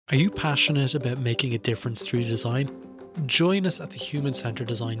Are you passionate about making a difference through design? Join us at the Human Centred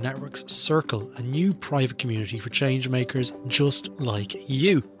Design Network's Circle, a new private community for change makers just like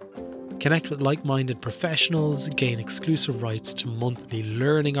you. Connect with like-minded professionals, gain exclusive rights to monthly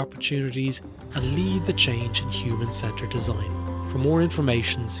learning opportunities, and lead the change in human-centred design. For more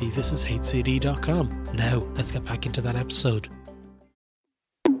information, see thisishcd.com. Now, let's get back into that episode.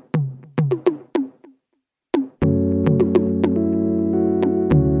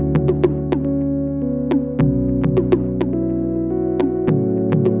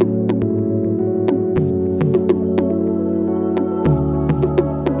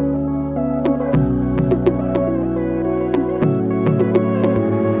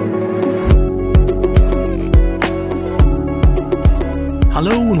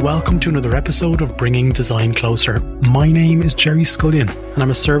 Hello and welcome to another episode of Bringing Design Closer. My name is Jerry Scullion and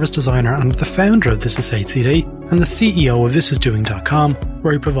I'm a service designer and the founder of This Is HCD and the CEO of thisisdoing.com,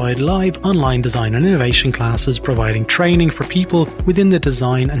 where we provide live online design and innovation classes providing training for people within the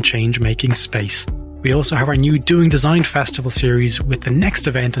design and change making space. We also have our new Doing Design Festival series with the next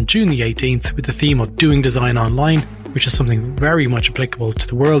event on June the 18th with the theme of Doing Design Online, which is something very much applicable to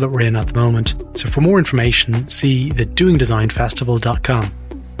the world that we're in at the moment. So for more information, see the doingdesignfestival.com.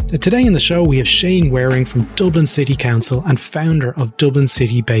 Today in the show, we have Shane Waring from Dublin City Council and founder of Dublin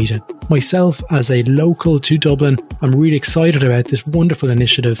City Beta. Myself, as a local to Dublin, I'm really excited about this wonderful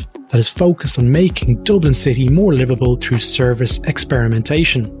initiative that is focused on making Dublin City more livable through service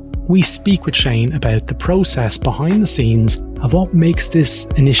experimentation. We speak with Shane about the process behind the scenes of what makes this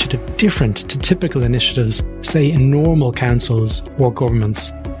initiative different to typical initiatives, say in normal councils or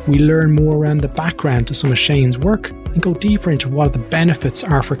governments. We learn more around the background to some of Shane's work and go deeper into what the benefits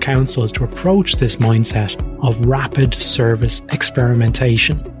are for councils to approach this mindset of rapid service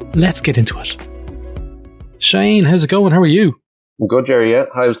experimentation. Let's get into it. Shane, how's it going? How are you? I'm good, Jerry. Yeah,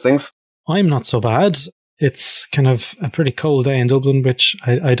 how's things? I'm not so bad. It's kind of a pretty cold day in Dublin, which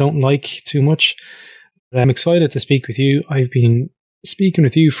I don't like too much. But I'm excited to speak with you. I've been speaking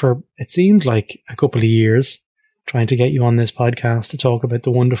with you for, it seems like, a couple of years, trying to get you on this podcast to talk about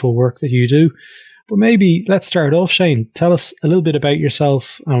the wonderful work that you do. But maybe let's start off, Shane. Tell us a little bit about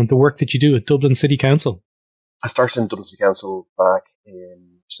yourself and the work that you do at Dublin City Council. I started in Dublin City Council back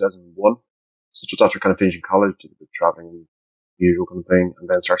in 2001. So just after kind of finishing college, did a bit of travelling, the usual kind of thing, and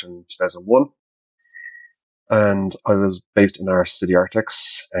then started in 2001. And I was based in our city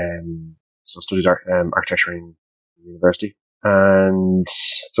architects, so I studied architecture in university. And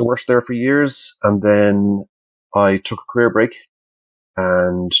so I worked there for years, and then I took a career break.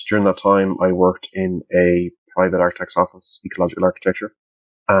 And during that time, I worked in a private architect's office, ecological architecture.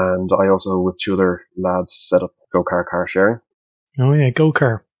 And I also, with two other lads, set up GoCar car sharing. Oh yeah,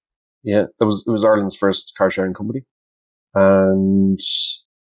 GoCar. Yeah, it was Ireland's first car sharing company. And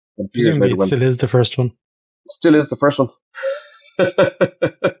a few years later, it still is the first one. Still is the first one. There's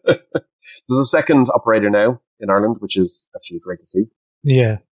a second operator now in Ireland, which is actually great to see.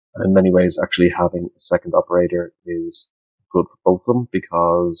 Yeah. And in many ways, actually having a second operator is good for both of them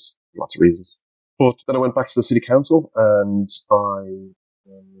because lots of reasons. But then I went back to the city council and I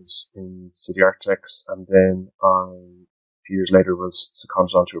was in city architects, and then a few years later was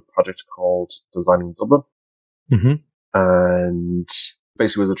seconded onto a project called Designing Dublin. Mm-hmm. And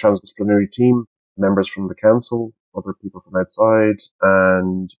basically it was a transdisciplinary team, members from the council, other people from outside,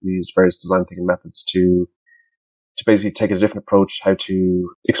 and we used various design thinking methods to basically take a different approach, how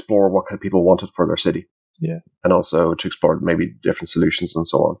to explore what kind of people wanted for their city. Yeah. And also to explore maybe different solutions and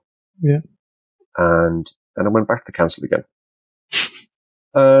so on. Yeah. And then I went back to the council again.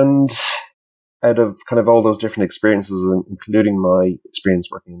 And out of kind of all those different experiences, including my experience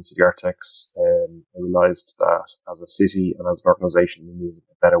working in city architects, I realized that as a city and as an organization, we needed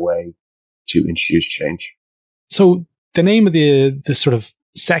a better way to introduce change. So the name of the sort of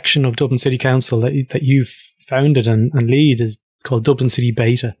section of Dublin City Council that you've founded and lead is called Dublin City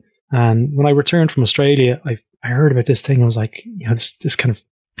Beta. And when I returned from Australia, I heard about this thing. I was like, this kind of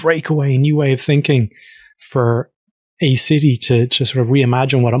breakaway, new way of thinking for a city to sort of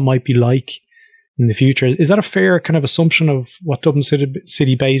reimagine what it might be like in the future. Is that a fair kind of assumption of what Dublin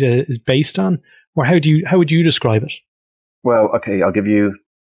City Beta is based on? Or how would you describe it? Well, okay, I'll give you,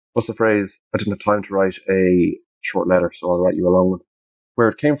 what's the phrase? I didn't have time to write a short letter, so I'll write you a long one. Where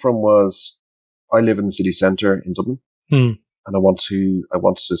it came from was, I live in the city centre in Dublin. And I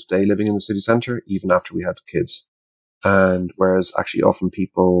wanted to stay living in the city centre even after we had kids. And whereas actually often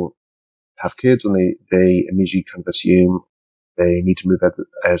people have kids and they immediately kind of assume they need to move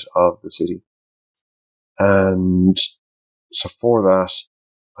out of the city. And so for that,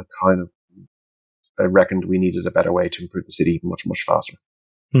 I reckoned we needed a better way to improve the city much, much faster.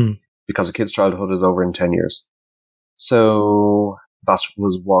 because a kid's childhood is over in 10 years. So that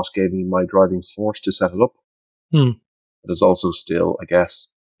was what gave me my driving force to set it up. It is also still, I guess,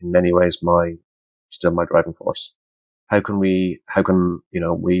 in many ways, my driving force. How can we, how can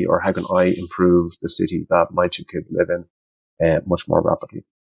I improve the city that my two kids live in much more rapidly?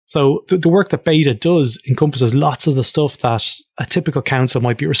 So the work that Beta does encompasses lots of the stuff that a typical council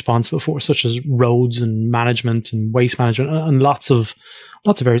might be responsible for, such as roads and management and waste management and lots of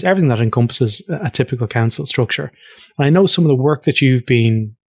areas, everything that encompasses a typical council structure. And I know some of the work that you've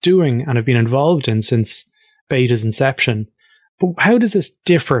been doing and have been involved in since Beta's inception. But how does this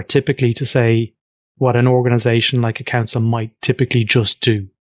differ typically to, say, what an organization like a council might typically just do?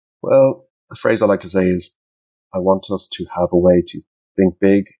 Well, the phrase I like to say is, I want us to have a way to think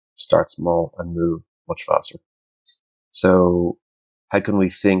big, start small, and move much faster. So how can we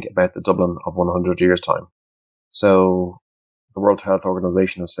think about the Dublin of 100 years' time? So the World Health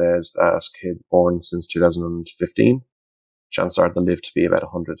Organization has said that kids born since 2015, chances are they'll live to be about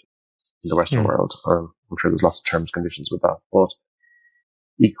 100 in the Western world. I'm sure there's lots of terms and conditions with that. But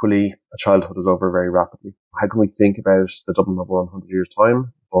equally, a childhood is over very rapidly. How can we think about the Dublin of 100 years'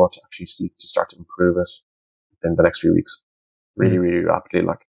 time, but actually seek to start to improve it in the next few weeks? Really, really rapidly,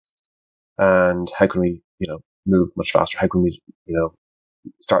 and how can we, move much faster? How can we,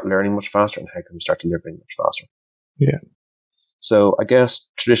 start learning much faster, and how can we start delivering much faster? Yeah. So I guess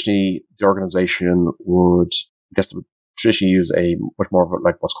traditionally the organization would traditionally use a much more of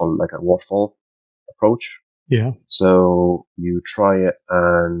what's called like a waterfall approach. Yeah. So you try it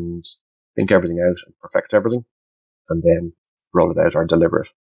and think everything out and perfect everything, and then roll it out or deliver it.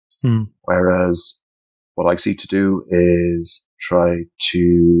 Whereas what I seek to do is try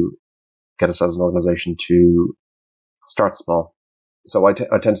to get us as an organization to start small. So I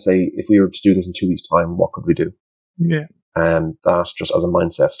tend to say, if we were to do this in 2 weeks' time, what could we do? Yeah. And that just as a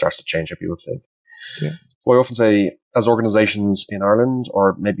mindset starts to change how people think. Yeah. So I often say, as organizations in Ireland,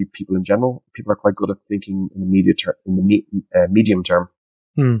 or maybe people in general, people are quite good at thinking in the medium term.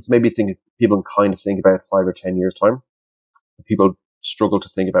 So maybe people can kind of think about 5 or 10 years' time. People struggle to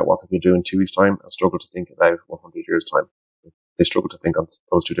think about what they can do in 2 weeks' time and struggle to think about 100 years' time. They struggle to think on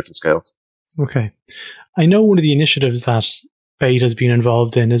those two different scales. Okay. I know one of the initiatives that Beta has been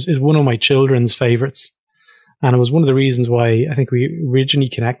involved in is one of my children's favourites. And it was one of the reasons why I think we originally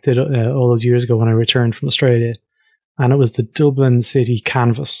connected all those years ago when I returned from Australia. And it was the Dublin City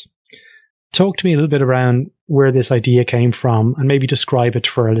Canvas. Talk to me a little bit around where this idea came from and maybe describe it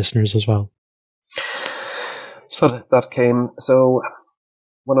for our listeners as well. So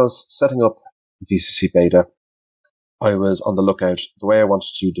when I was setting up DCC Beta, I was on the lookout. The way I wanted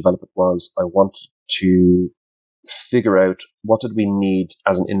to develop it was I wanted to figure out what did we need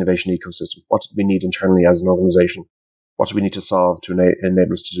as an innovation ecosystem? What did we need internally as an organization? What do we need to solve to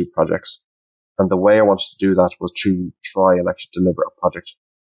enable us to do projects? And the way I wanted to do that was to try and actually deliver a project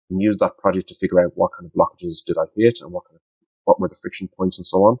and use that project to figure out what kind of blockages did I hit and what were the friction points and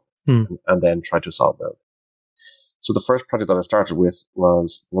so on, and then try to solve them. So the first project that I started with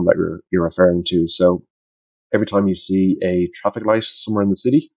was the one that you're referring to. So every time you see a traffic light somewhere in the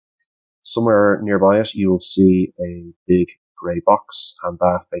city, somewhere nearby it, you will see a big grey box, and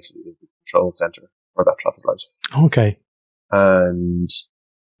that basically is the control center for that traffic light. Okay. And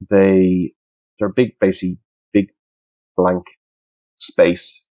they're basically big blank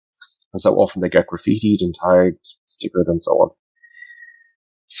space. And so often they get graffitied and tagged, stickered and so on.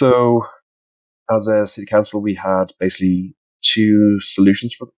 So as a city council, we had basically two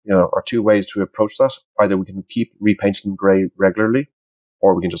solutions or two ways to approach that. Either we can keep repainting them grey regularly,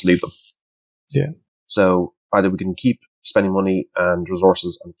 or we can just leave them. Yeah. So either we can keep spending money and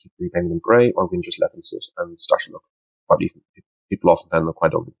resources and keep repainting them grey, or we can just let them sit and start to look quite even. People often find them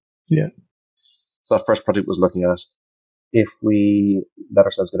quite ugly. Yeah. So that first project was looking at if we let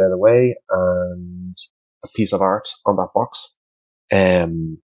ourselves get out of the way and a piece of art on that box,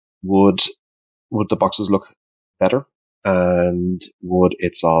 would the boxes look better, and would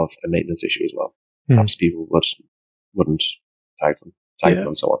it solve a maintenance issue as well? Perhaps people wouldn't tag them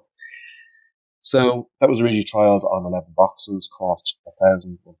and so on. So that was really trialed on 11 boxes, cost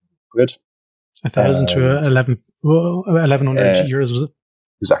 £1,100. 1,000 to 1,100 euros, was it?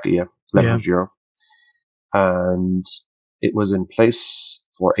 Exactly, yeah. €1,100. And it was in place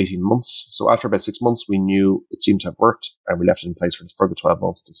for 18 months. So after about 6 months, we knew it seemed to have worked, and we left it in place for the further 12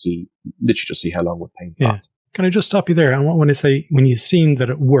 months to see how long would paint last. Can I just stop you there? When you seen that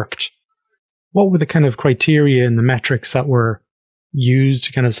it worked, what were the kind of criteria and the metrics that were used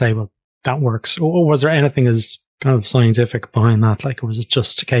to kind of say, well, that works? Or was there anything as kind of scientific behind that? Like, or was it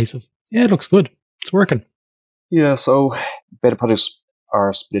just a case of, it looks good, it's working? Yeah, so beta projects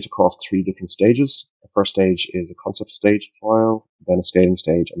are split across 3 different stages. The first stage is a concept stage trial, then a scaling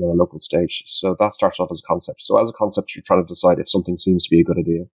stage, and then a local stage. So that starts off as a concept. So as a concept, you're trying to decide if something seems to be a good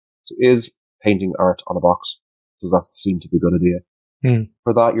idea. So is painting art on a box, does that seem to be a good idea?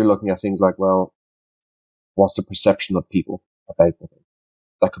 For that, you're looking at things like, well, what's the perception of people about the thing?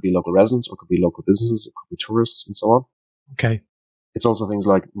 That could be local residents, or it could be local businesses, it could be tourists, and so on. Okay. It's also things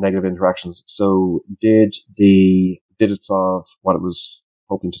like negative interactions. So did it solve what it was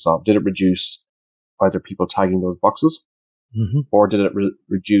hoping to solve? Did it reduce either people tagging those boxes, or did it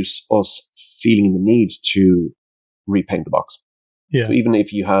reduce us feeling the need to repaint the box? Yeah. So even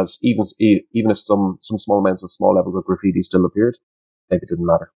if even if some small amounts of small levels of graffiti still appeared, maybe it didn't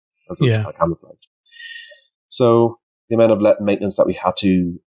matter. As it was kind of camouflaged. So the amount of maintenance that we had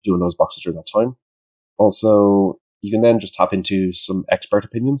to do in those boxes during that time. Also, you can then just tap into some expert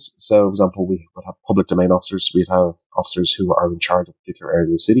opinions. So, for example, we would have public domain officers. We'd have officers who are in charge of a particular area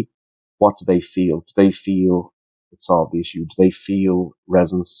of the city. What do they feel? Do they feel it solved the issue? Do they feel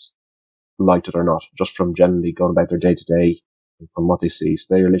residents liked it or not? Just from generally going about their day to day and from what they see.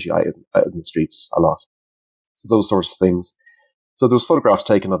 So they are literally out in the streets a lot. So those sorts of things. So there was photographs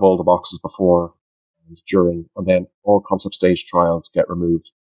taken of all the boxes before and during, and then all concept stage trials get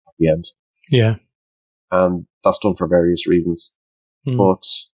removed at the end. Yeah. And that's done for various reasons. But,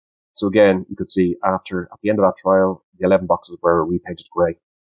 so again, you could see at the end of that trial, the 11 boxes were repainted grey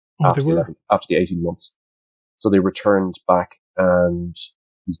after the 18 months. So they returned back, and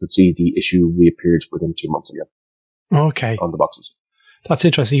you could see the issue reappeared within 2 months again. Okay. On the boxes. That's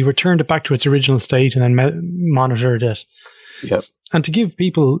interesting. You returned it back to its original state and then monitored it. Yes. And to give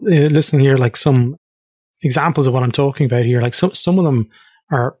people listening here, like some examples of what I'm talking about here, like some of them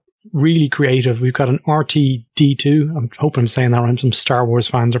are really creative. We've got an RTD2. I'm hoping I'm saying that right. Some Star Wars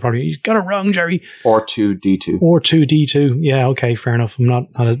fans are probably, you got it wrong, Jerry. R2D2. R2D2. Yeah, okay, fair enough. I'm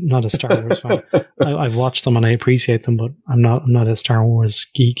not a Star Wars fan. I've watched them and I appreciate them, but I'm not a Star Wars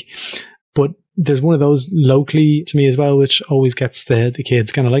geek. But there's one of those locally to me as well, which always gets the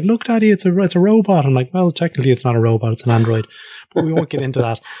kids kind of like, look, Daddy, it's a robot. I'm like, well, technically it's not a robot, it's an android. But we won't get into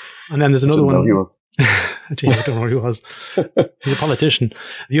that. And then there's another one. He was. I don't know who he was. He's a politician.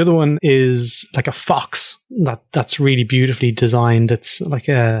 The other one is like a fox that's really beautifully designed. It's like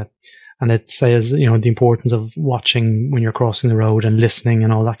and it says, the importance of watching when you're crossing the road and listening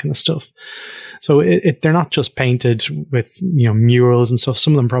and all that kind of stuff. So they're not just painted with, murals and stuff.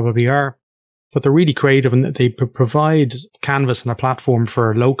 Some of them probably are, but they're really creative, and they provide canvas and a platform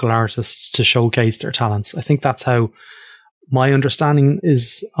for local artists to showcase their talents. I think that's how my understanding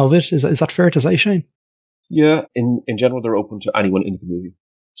is of it. Is that fair to say, Shane? Yeah, in general, they're open to anyone in the community.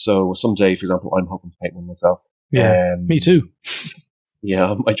 So someday, for example, I'm hoping to paint one myself. Yeah, me too.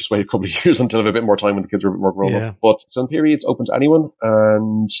 Yeah, I might just wait a couple of years until I have a bit more time when the kids are a bit more grown up. But so in theory, it's open to anyone.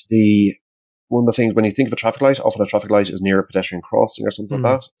 And one of the things, when you think of a traffic light, often a traffic light is near a pedestrian crossing or something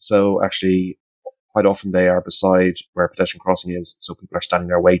like that. So actually, quite often they are beside where a pedestrian crossing is. So people are standing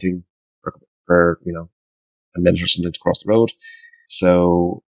there waiting for a minute or something to cross the road.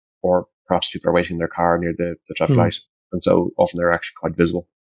 So, or perhaps people are waiting in their car near the traffic light. And so often they're actually quite visible.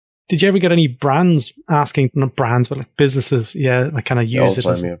 Did you ever get any brands asking, not brands, but like businesses, like kind of use it?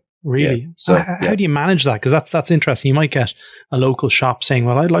 Time, really? Yeah. So, how do you manage that? Because that's interesting. You might get a local shop saying,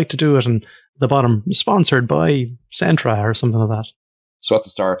 well, I'd like to do it, and at the bottom, sponsored by Centra or something like that. So at the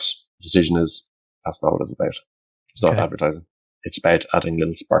start, the decision is, that's not what it's about. It's not advertising. It's about adding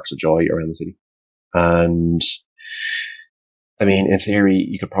little sparks of joy around the city. And I mean, in theory,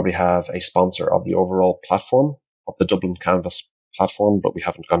 you could probably have a sponsor of the overall platform, of the Dublin Canvas platform, but we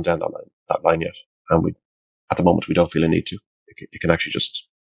haven't gone down that line yet. And at the moment, we don't feel a need to. It can actually just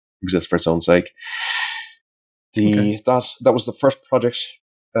exist for its own sake. That was the first project.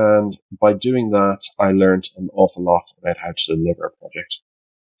 And by doing that, I learned an awful lot about how to deliver a project.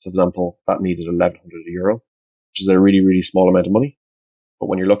 So, for example, that needed €1,100, which is a really, really small amount of money. But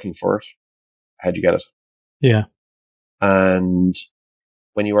when you're looking for it, how do you get it? Yeah. And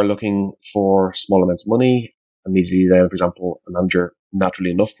when you are looking for small amounts of money, immediately then, for example, a manager,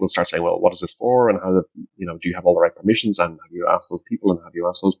 naturally enough, will start saying, well, what is this for? And how, do you have all the right permissions? And have you asked those people? And have you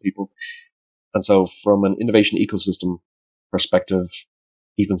asked those people? And so from an innovation ecosystem perspective,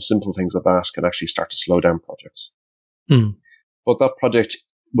 even simple things like that can actually start to slow down projects. But that project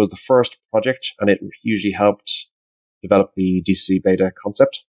was the first project, and it hugely helped develop the DCC beta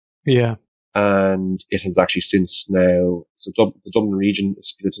concept. Yeah. And it has actually since now, so the Dublin region is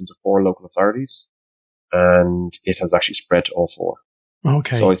split into 4 local authorities, and it has actually spread to all 4.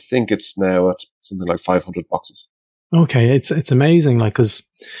 Okay. So I think it's now at something like 500 boxes. Okay. It's amazing. Like, cause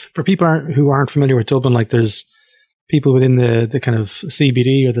for people who aren't familiar with Dublin, like there's people within the kind of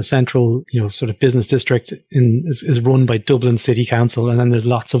CBD or the central, sort of business district is run by Dublin City Council. And then there's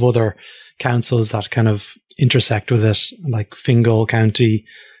lots of other councils that kind of intersect with it, like Fingal County,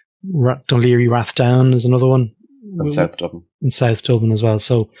 Dunleary Rathdown is another one. And South Dublin. And South Dublin as well.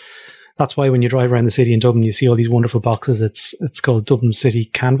 So that's why when you drive around the city in Dublin, you see all these wonderful boxes. It's called Dublin City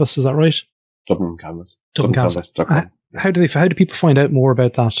Canvas. Is that right? Dublin Canvas. Dublin Canvas. How do people find out more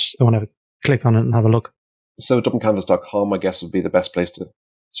about that? I want to click on it and have a look. So DublinCanvas.com, I guess, would be the best place to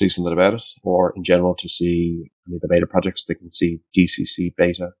see something about it, or in general to see any of the beta projects. They can see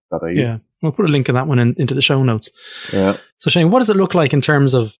dccbeta.ie. Yeah, we'll put a link in that one into the show notes. Yeah. So Shane, what does it look like in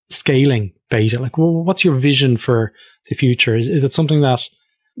terms of scaling beta? Like, what's your vision for the future? Is it something that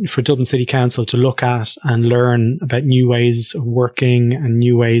for Dublin City Council to look at and learn about new ways of working and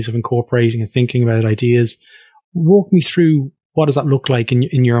new ways of incorporating and thinking about ideas? Walk me through, what does that look like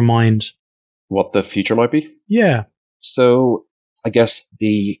in your mind? What the future might be? Yeah. So I guess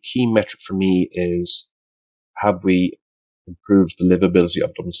the key metric for me is, have we improved the livability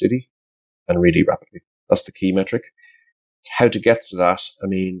of Dublin City, and really rapidly? That's the key metric. How to get to that? I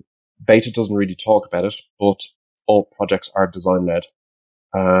mean, beta doesn't really talk about it, but all projects are design-led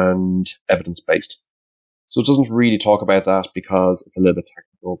and evidence-based. So it doesn't really talk about that because it's a little bit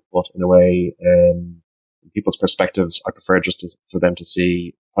technical, but in a way, from people's perspectives, I prefer just for them to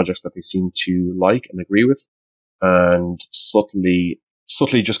see projects that they seem to like and agree with, and subtly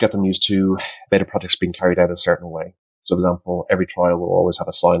just get them used to beta projects being carried out a certain way. So, for example, every trial will always have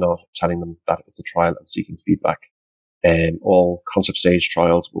a sign-off telling them that it's a trial and seeking feedback. And all concept stage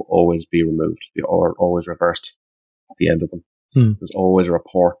trials will always be removed. They are always reversed at the end of them. There's always a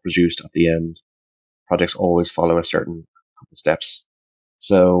report produced at the end. Projects always follow a certain couple of steps.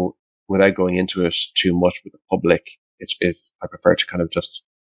 So, without going into it too much with the public, I prefer to kind of just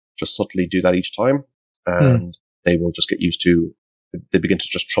subtly do that each time, and they will just get used to. They begin to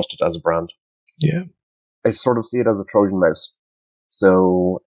just trust it as a brand. Yeah, I sort of see it as a Trojan mouse.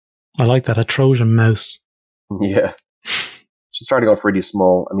 So I like that, a Trojan mouse. Yeah, she's starting off really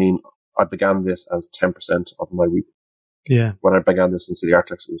small. I mean, I began this as 10% of my week. Yeah, when I began this in City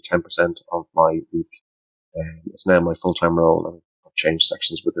Architects, it was 10% of my week. It's now my full-time role, and I've changed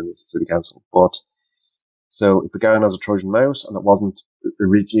sections within the City Council. But so it began as a Trojan mouse, and it wasn't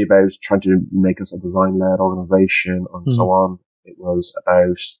originally about trying to make us a design-led organization and so on. It was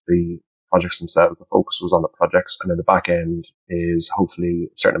about the projects themselves. The focus was on the projects, and then the back end is hopefully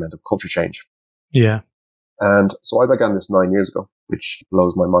a certain amount of culture change. Yeah. And so I began this 9 years ago, which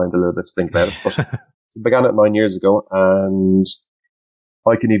blows my mind a little bit to think about it. But I began it 9 years ago, and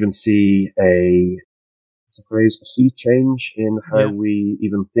I can even see a sea change in how we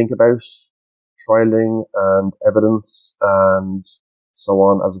even think about trialing and evidence and so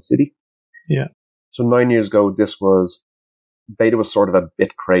on as a city. Yeah. So 9 years ago, beta was sort of a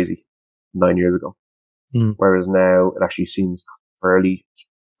bit crazy 9 years ago. Whereas now it actually seems fairly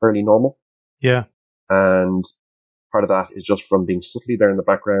normal. Yeah. And part of that is just from being subtly there in the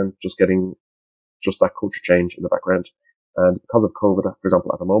background, just getting just that culture change in the background. And because of COVID, for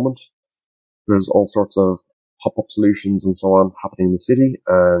example, at the moment, there's all sorts of pop-up solutions and so on happening in the city.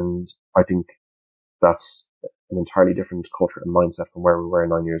 And I think that's an entirely different culture and mindset from where we were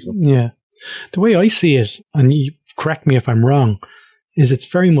 9 years ago. Yeah. The way I see it, and you correct me if I'm wrong, is it's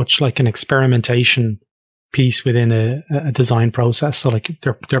very much like an experimentation piece within a design process. So like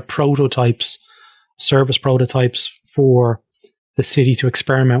they're prototypes, service prototypes for the city to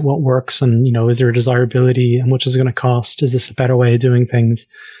experiment what works, and is there a desirability, how much is it going to cost, is this a better way of doing things?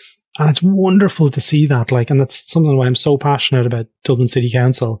 And it's wonderful to see that, and that's something why I'm so passionate about Dublin City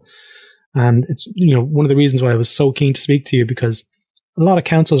Council. And it's one of the reasons why I was so keen to speak to you, because a lot of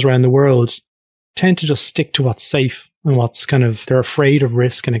councils around the world tend to just stick to what's safe and what's they're afraid of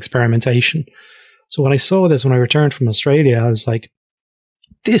risk and experimentation. So when I saw this, when I returned from Australia, I was like,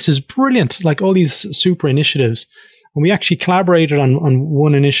 this is brilliant. Like all these super initiatives. And we actually collaborated on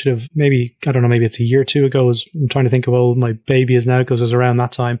one initiative, maybe it's a year or two ago. I'm trying to think of how old my baby is now, because it was around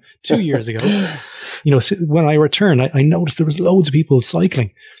that time, 2 years ago. When I returned, I noticed there was loads of people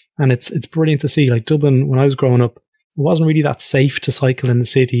cycling. And it's brilliant to see. Like Dublin, when I was growing up, it wasn't really that safe to cycle in the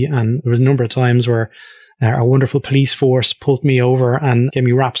city. And there was a number of times where our wonderful police force pulled me over and gave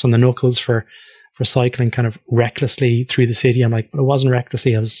me raps on the knuckles for cycling kind of recklessly through the city. I'm like, but it wasn't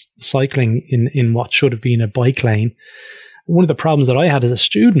recklessly. I was cycling in what should have been a bike lane. One of the problems that I had as a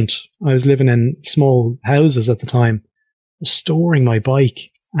student, I was living in small houses at the time, storing my bike,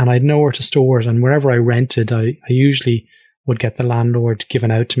 and I had nowhere to store it. And wherever I rented, I usually would get the landlord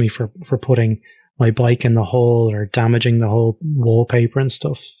given out to me for putting my bike in the hole or damaging the whole wallpaper and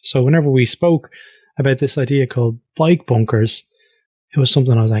stuff. So whenever we spoke, about this idea called bike bunkers, it was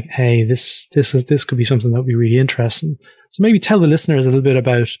something I was like, hey, this could be something that would be really interesting. So maybe tell the listeners a little bit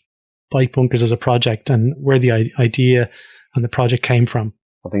about bike bunkers as a project and where the idea and the project came from.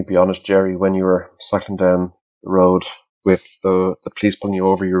 I think, be honest, Jerry, when you were cycling down the road with the police pulling you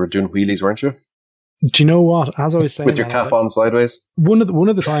over, you were doing wheelies, weren't you? Do you know what? As I was saying, with your cap on sideways. One of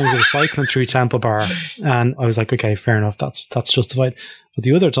the times I was cycling through Temple Bar, and I was like, okay, fair enough, that's justified. But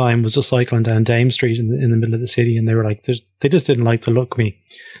the other time was just cycling down Dame Street in the middle of the city, and they were like, they just didn't like the look of me.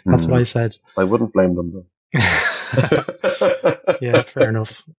 That's what I said. I wouldn't blame them though. Yeah, fair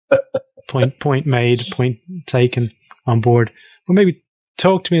enough. Point made, point taken, on board. But maybe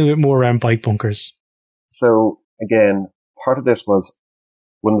talk to me a little bit more around bike bunkers. So again, part of this was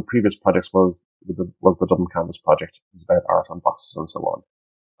one of the previous projects was the Dublin Canvas project. It was about art on boxes and so on.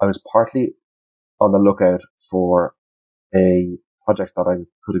 I was partly on the lookout for a project that I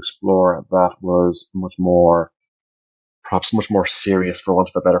could explore that was perhaps much more serious, for want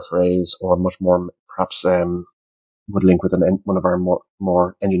of a better phrase, or much more perhaps would link with one of our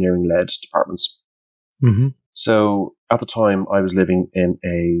more engineering-led departments. Mm-hmm. So at the time, I was living in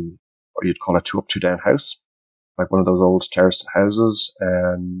what you'd call a 2-up, 2-down house, like one of those old terraced houses,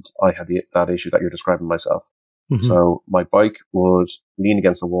 and I had that issue that you're describing myself. Mm-hmm. So my bike would lean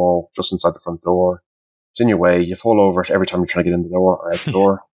against the wall just inside the front door. It's in your way. You fall over it every time you're trying to get in the door or out the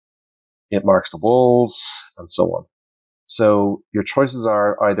door. It marks the walls and so on. So your choices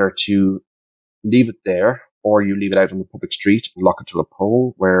are either to leave it there, or you leave it out on the public street and lock it to a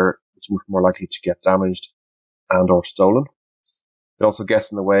pole where it's much more likely to get damaged and or stolen. It also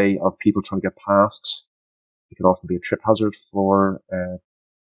gets in the way of people trying to get past. It can also be a trip hazard for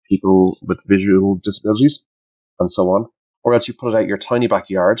people with visual disabilities and so on. Or else you put it out your tiny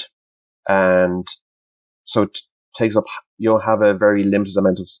backyard, and so it takes up, you'll have a very limited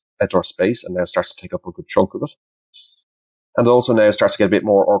amount of outdoor space, and now starts to take up a good chunk of it. And also now starts to get a bit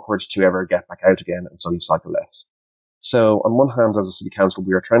more awkward to ever get back out again, and so you cycle less. So on one hand, as a city council,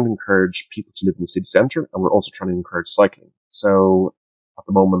 we are trying to encourage people to live in the city centre, and we're also trying to encourage cycling. So at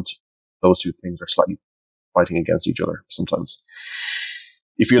the moment, those two things are slightly fighting against each other sometimes.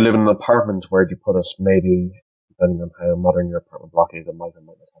 If you live in an apartment, where do you put it? Maybe, depending on how modern your apartment block is, it might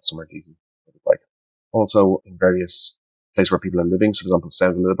not have somewhere decent for the bike. Also, in various places where people are living, so for example, it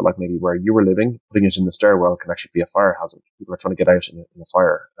sounds a little bit like maybe where you were living, putting it in the stairwell can actually be a fire hazard. People are trying to get out in a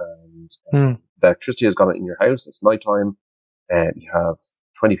fire, and the electricity has gone in your house. It's nighttime, and you have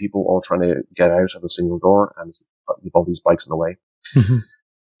 20 people all trying to get out of a single door, and you've all these bikes in the way. Mm-hmm.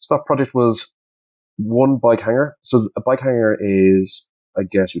 So that project was one bike hanger. So a bike hanger is, I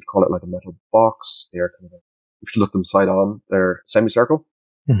guess you'd call it like a metal box. They're kind of, if you look them side on, they're semicircle.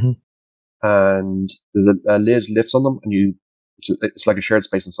 Mm-hmm. And the lid lifts on them, and it's like a shared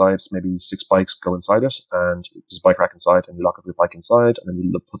space inside. Maybe 6 bikes go inside it, and there's a bike rack inside, and you lock up your bike inside, and then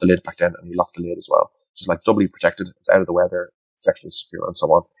you put the lid back down, and you lock the lid as well. It's like doubly protected. It's out of the weather. It's extra secure, and so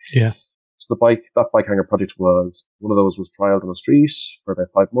on. Yeah. So that bike hanger project was, one of those was trialed on the street for about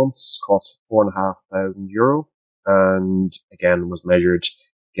 5 months, cost €4,500, and again was measured.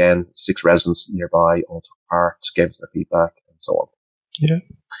 Again, 6 residents nearby all took part, gave us their feedback, and so on. Yeah.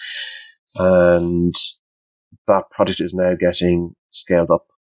 And that project is now getting scaled up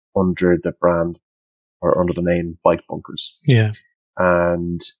under the brand or under the name Bike Bunkers. Yeah.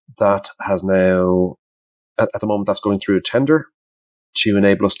 And that has now, at the moment, that's going through a tender to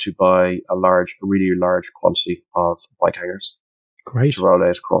enable us to buy a really large quantity of bike hangers. Great. To roll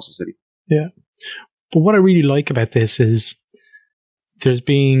out across the city. Yeah. But what I really like about this is there's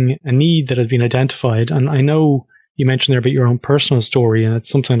been a need that has been identified. And I know you mentioned there about your own personal story, and it's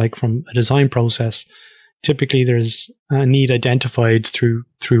something like from a design process. Typically, there's a need identified through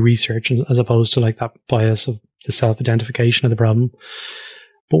research, as opposed to like that bias of the self-identification of the problem.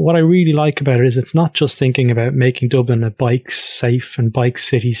 But what I really like about it is it's not just thinking about making Dublin a bike safe and bike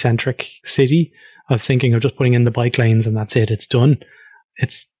city centric city, of thinking of just putting in the bike lanes and that's it, it's done.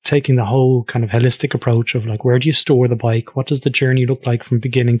 It's taking the whole kind of holistic approach of like, where do you store the bike? What does the journey look like from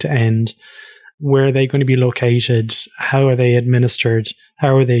beginning to end? Where are they going to be located? How are they administered?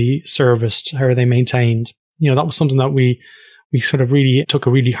 How are they serviced? How are they maintained? That was something that we sort of really took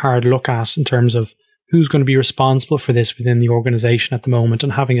a really hard look at in terms of who's going to be responsible for this within the organization at the moment,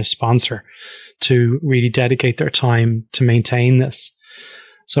 and having a sponsor to really dedicate their time to maintain this.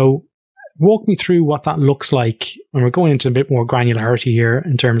 So walk me through what that looks like. And we're going into a bit more granularity here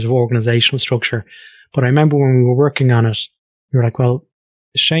in terms of organizational structure. But I remember when we were working on it, we were like, well,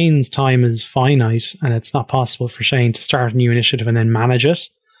 Shane's time is finite, and it's not possible for Shane to start a new initiative and then manage it.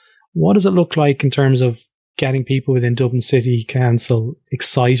 What does it look like in terms of getting people within Dublin City Council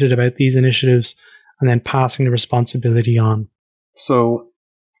excited about these initiatives and then passing the responsibility on? So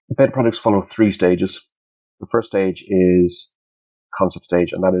beta projects follow 3 stages. The first stage is concept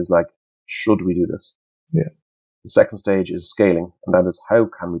stage, and that is like, should we do this? Yeah. The second stage is scaling, and that is, how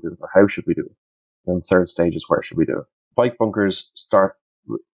can we do it, or how should we do it? And the third stage is, where should we do it? Bike bunkers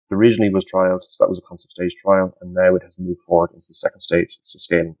originally was trialed, so that was a concept stage trial, and now it has moved forward into the second stage, so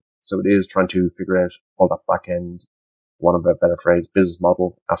scaling. So it is trying to figure out all that back end, one of a better phrase, business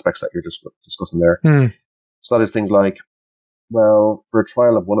model aspects that you're just discussing there. So that is things like, well, for a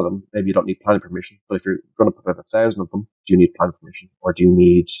trial of one of them, maybe you don't need planning permission, but if you're going to put out 1,000 of them, do you need planning permission, or do you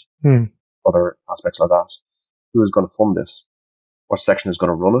need other aspects like that? Who is going to fund this? What section is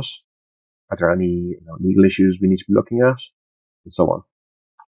going to run it? Are there any legal issues we need to be looking at? And so on.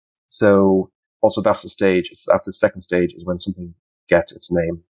 So also that's the stage. It's after the second stage is when something gets its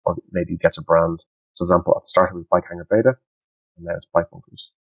name, or maybe gets a brand. So, for example, at the start it was Bike Hangar Beta, and now it's Bike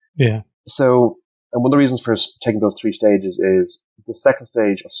Bunkers. Yeah. So, and one of the reasons for taking those 3 stages is the second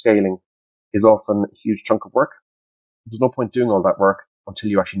stage of scaling is often a huge chunk of work. There's no point doing all that work until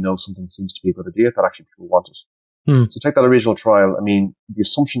you actually know something seems to be a good idea that actually people want it. So take that original trial. I mean, the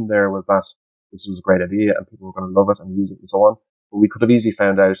assumption there was that this was a great idea and people were going to love it and use it and so on. But we could have easily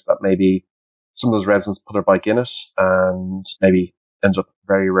found out that maybe some of those residents put their bike in it and maybe ends up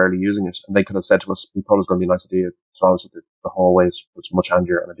very rarely using it. And they could have said to us, we thought it was going to be a nice idea. To be honest, the hallways was much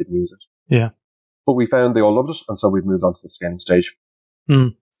handier and I didn't use it. Yeah. But we found they all loved it. And so we've moved on to the scaling stage.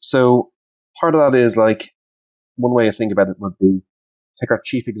 So part of that is like, one way of thinking about it would be, take our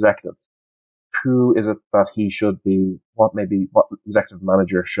chief executive. Who is it that he should be, what executive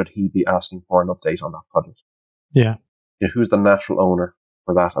manager should he be asking for an update on that project? Yeah. Who's the natural owner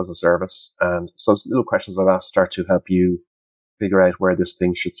for that as a service? And so little questions like that start to help you figure out where this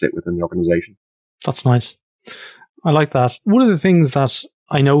thing should sit within the organization. That's nice. I like that. One of the things that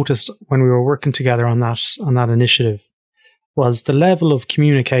I noticed when we were working together on that initiative was the level of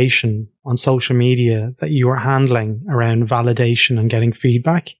communication on social media that you were handling around validation and getting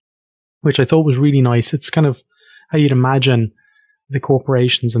feedback, which I thought was really nice. It's kind of how you'd imagine the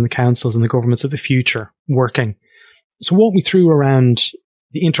corporations and the councils and the governments of the future working. So walk me through around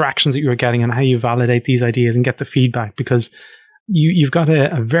the interactions that you were getting and how you validate these ideas and get the feedback, because you've got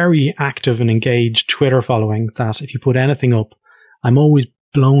a very active and engaged Twitter following that if you put anything up, I'm always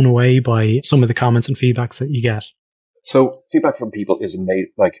blown away by some of the comments and feedbacks that you get. So feedback from people is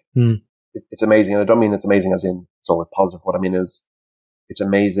amazing. It's amazing. And I don't mean it's amazing as in it's always positive. What I mean is it's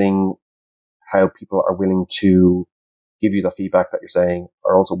amazing how people are willing to give you the feedback that you're saying,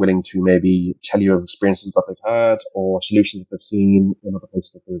 are also willing to maybe tell you of experiences that they've had or solutions that they've seen in other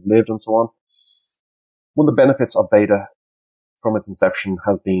places that they've lived and so on. One of the benefits of beta from its inception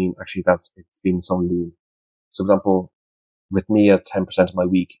has been actually that it's been so lean. So, for example, with me at 10% of my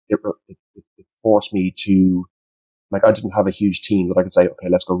week, it forced me to, like, I didn't have a huge team that I could say, okay,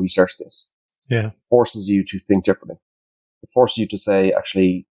 let's go research this. Yeah. It forces you to think differently. It forces you to say,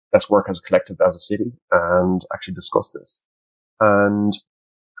 actually, let's work as a collective, as a city, and actually discuss this. And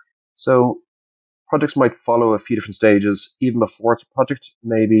so projects might follow a few different stages. Even before it's a project,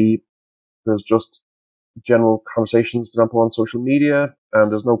 maybe there's just general conversations, for example, on social media, and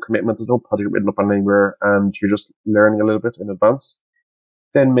there's no commitment, there's no project written up on anywhere, and you're just learning a little bit in advance.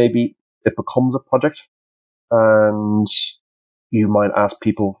 Then maybe it becomes a project, and you might ask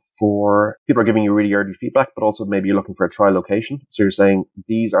people are giving you really early feedback, but also maybe you're looking for a trial location. So you're saying,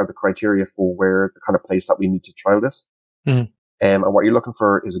 these are the criteria for where the kind of place that we need to trial this. And what you're looking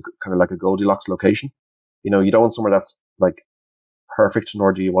for is kind of like a Goldilocks location. You don't want somewhere that's like perfect,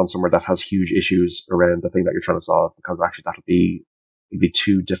 nor do you want somewhere that has huge issues around the thing that you're trying to solve, because actually it'd be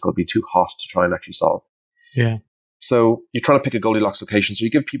too difficult, it'd be too hot to try and actually solve. Yeah. So you're trying to pick a Goldilocks location. So you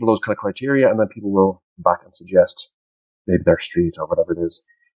give people those kind of criteria, and then people will come back and suggest maybe their street or whatever it is.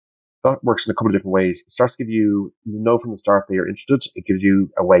 That works in a couple of different ways. It starts to give you from the start that you're interested. It gives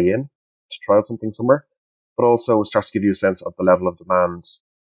you a way in to trial something somewhere, but also it starts to give you a sense of the level of demand.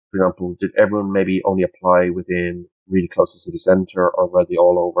 For example, did everyone maybe only apply within really close to the city centre, or were they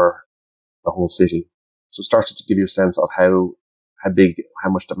all over the whole city? So it starts to give you a sense of how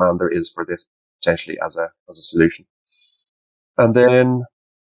much demand there is for this potentially as a solution. And then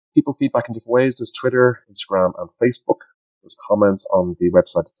people feedback in different ways. There's Twitter, Instagram, and Facebook. There's comments on the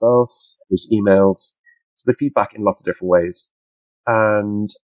website itself. There's emails. So they feedback in lots of different ways. And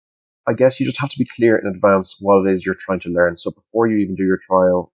I guess you just have to be clear in advance what it is you're trying to learn. So before you even do your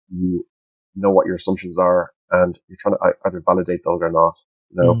trial, you know what your assumptions are, and you're trying to either validate those or not.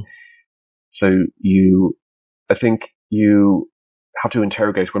 So I think you have to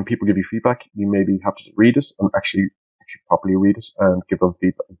interrogate when people give you feedback. You maybe have to read it and actually properly read it and give them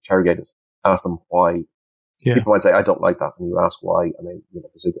feedback, interrogate it. ask them why. Yeah. People might say, I don't like that. And you ask why, and they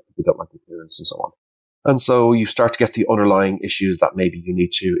say they don't like the appearance and so on. And so you start to get the underlying issues that maybe you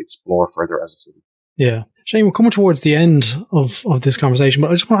need to explore further as a city. Yeah. Shane, we're coming towards the end of this conversation,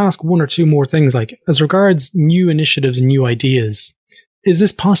 but I just want to ask one or two more things. Like, as regards new initiatives and new ideas, is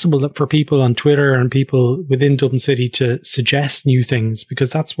this possible that for people on Twitter and people within Dublin City to suggest new things?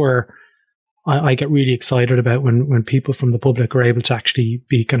 Because that's where I get really excited about when people from the public are able to actually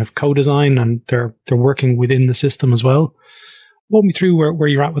be kind of co-design and they're working within the system as well. Walk me through where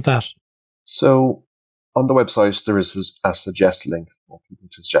you're at with that. So on the website, there is a suggest link for people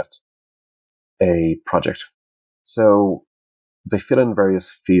to suggest a project. So they fill in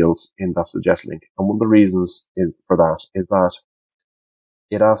various fields in that suggest link. And one of the reasons is that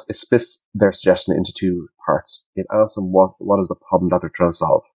it splits their suggestion into two parts. It asks them what is the problem that they're trying to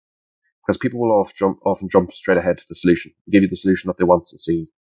solve. Because people will often jump straight ahead to the solution. They give you the solution that they want to see.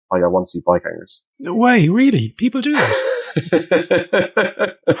 I want to see bike hangers. No way, really? People do that?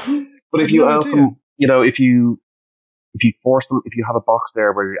 But if you ask them, if you force them, if you have a box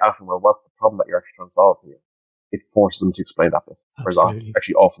there where you're asking, well, what's the problem that you're actually trying to solve here? It forces them to explain that bit. Whereas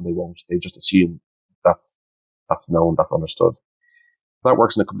actually often they won't. They just assume that's known, that's understood. That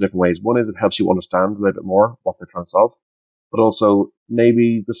works in a couple of different ways. One is it helps you understand a little bit more what they're trying to solve. But also,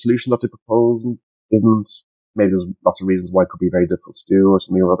 maybe the solution that they propose isn't, maybe there's lots of reasons why it could be very difficult to do or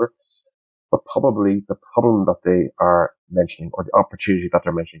something or other. But probably the problem that they are mentioning or the opportunity that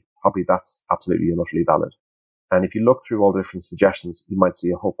they're mentioning, probably that's absolutely and utterly valid. And if you look through all the different suggestions, you might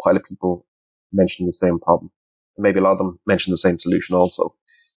see a whole pile of people mentioning the same problem. And maybe a lot of them mention the same solution also.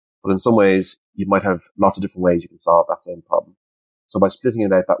 But in some ways, you might have lots of different ways you can solve that same problem. So by splitting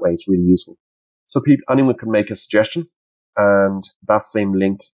it out that way, it's really useful. So anyone can make a suggestion. And that same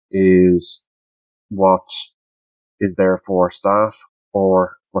link is what is there for staff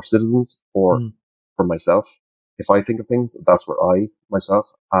or for citizens or for myself. If I think of things, that's where I, myself,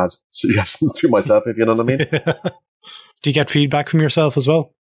 add suggestions to myself, if you know what I mean. Do you get feedback from yourself as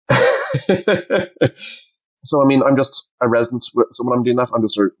well? So, I mean, I'm just a resident. So when I'm doing that, I'm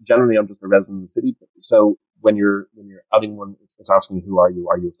just a resident of the city. So when you're adding one, it's asking who are you?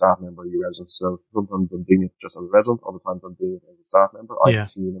 Are you a staff member? Are you a resident? So sometimes I'm doing it just as a resident. Other times I'm doing it as a staff member.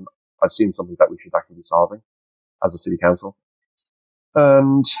 I've seen something that we should actually be solving as a city council.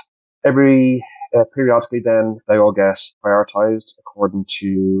 And periodically then they all get prioritized according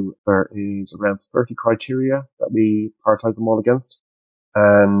to, there is around 30 criteria that we prioritize them all against.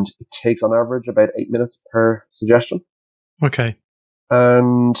 And it takes on average about 8 minutes per suggestion. Okay.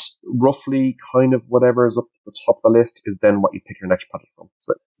 And roughly kind of whatever is up at the top of the list is then what you pick your next project from.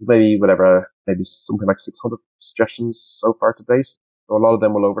 So maybe something like 600 suggestions so far to date. So a lot of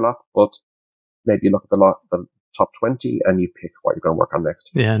them will overlap, but maybe you look at the top 20 and you pick what you're going to work on next.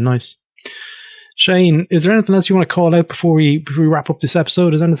 Yeah, nice. Shane, is there anything else you want to call out before we wrap up this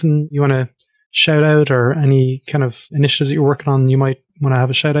episode? Is there anything you want to shout out or any kind of initiatives that you're working on you might want to have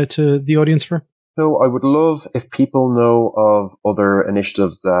a shout out to the audience for? So I would love if people know of other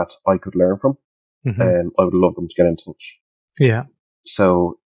initiatives that I could learn from. Mm-hmm. I would love them to get in touch. Yeah.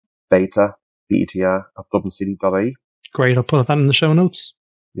 So beta at dublincity.ie. Great. I'll put that in the show notes.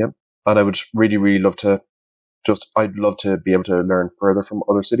 Yep. And I would really, really love to I'd love to be able to learn further from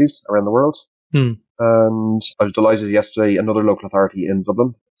other cities around the world. And I was delighted yesterday, another local authority in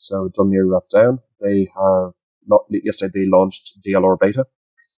Dublin, so Dunleer Rathdown, yesterday they launched DLR Beta.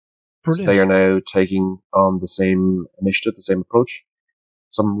 Brilliant. So they are now taking on the same initiative, the same approach.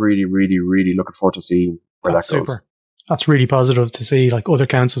 So I'm really, really, really looking forward to seeing where that goes. Super. That's really positive to see, like, other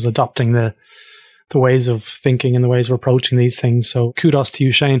councils adopting the ways of thinking and the ways of approaching these things. So kudos to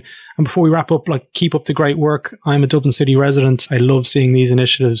you, Shane. And before we wrap up, keep up the great work. I'm a Dublin City resident. I love seeing these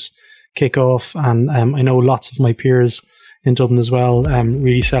initiatives kick off, and I know lots of my peers in Dublin as well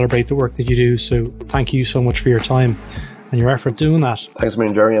really celebrate the work that you do. So thank you so much for your time and your effort doing that. Thanks a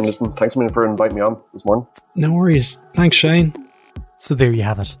million, Jerry, and listen, thanks a million for inviting me on this morning. No worries. Thanks, Shane. So there you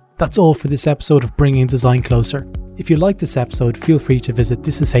have it. That's all for this episode of Bringing Design Closer. If you like this episode, feel free to visit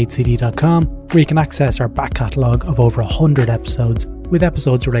thisishcd.com, where you can access our back catalogue of over 100 episodes, with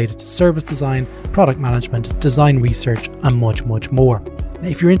episodes related to service design, product management, design research, and much, much more. Now,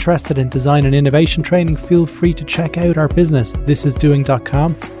 if you're interested in design and innovation training, feel free to check out our business,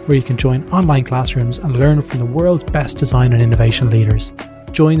 thisisdoing.com, where you can join online classrooms and learn from the world's best design and innovation leaders.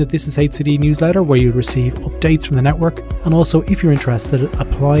 Join the This Is HCD newsletter, where you'll receive updates from the network, and also, if you're interested,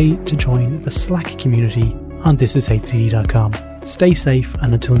 apply to join the Slack community on thisishcd.com. Stay safe,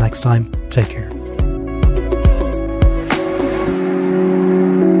 and until next time, take care.